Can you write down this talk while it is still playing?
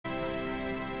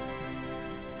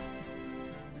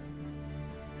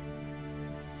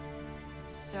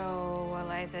So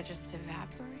Eliza just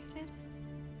evaporated?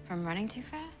 From running too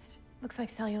fast? Looks like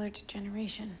cellular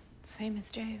degeneration. Same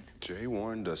as Jay's. Jay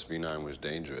warned us V9 was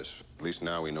dangerous. At least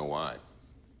now we know why.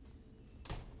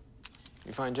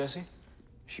 You find Jessie?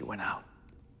 She went out.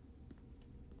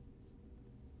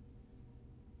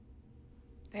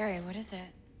 Barry, what is it?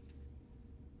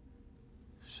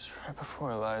 Just right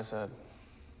before Eliza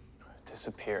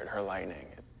disappeared, her lightning,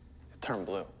 it turned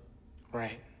blue.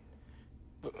 Right.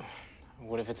 But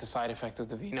what if it's a side effect of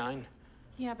the V9?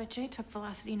 Yeah, but Jay took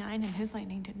Velocity 9 and his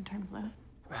lightning didn't turn blue.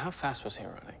 How fast was he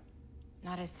running?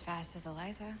 Not as fast as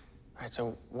Eliza. Right,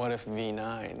 so what if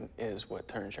V9 is what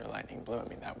turns your lightning blue? I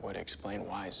mean, that would explain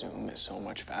why Zoom is so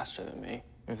much faster than me.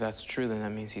 If that's true, then that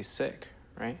means he's sick,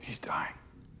 right? He's dying.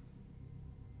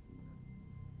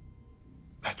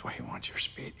 That's why he wants your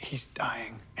speed. He's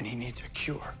dying, and he needs a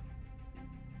cure.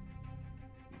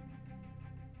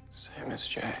 Same as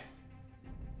Jay.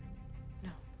 No.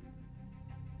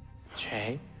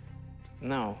 Jay?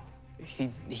 No.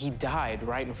 He died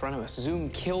right in front of us. Zoom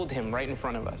killed him right in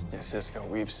front of us. Yeah, Cisco,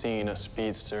 we've seen a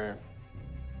speedster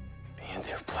be in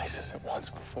two places at once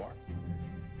before.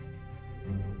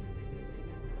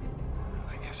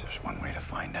 I guess there's one way to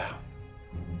find out.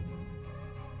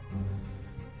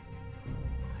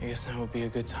 I guess now would be a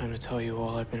good time to tell you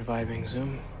all I've been vibing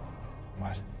Zoom.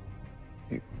 What?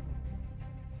 You...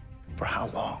 For how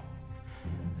long?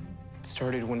 It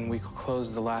started when we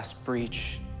closed the last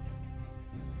breach.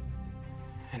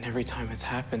 And every time it's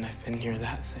happened, I've been near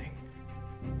that thing.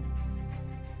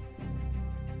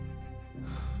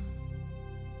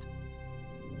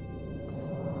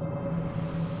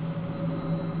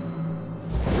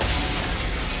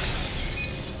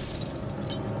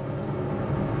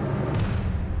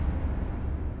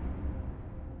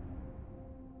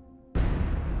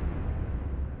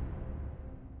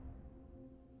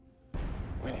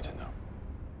 We need to know.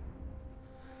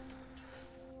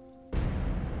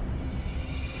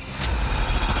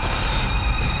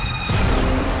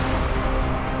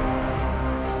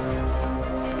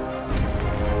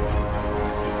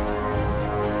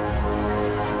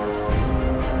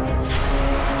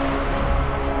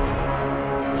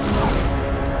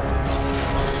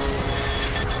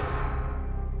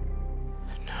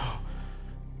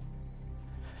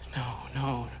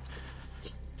 No.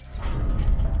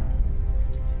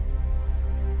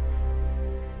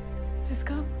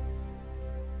 Cisco,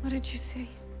 what did you see?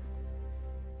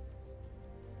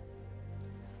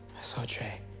 I saw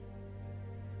Jay.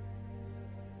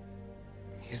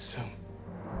 He's Zoom.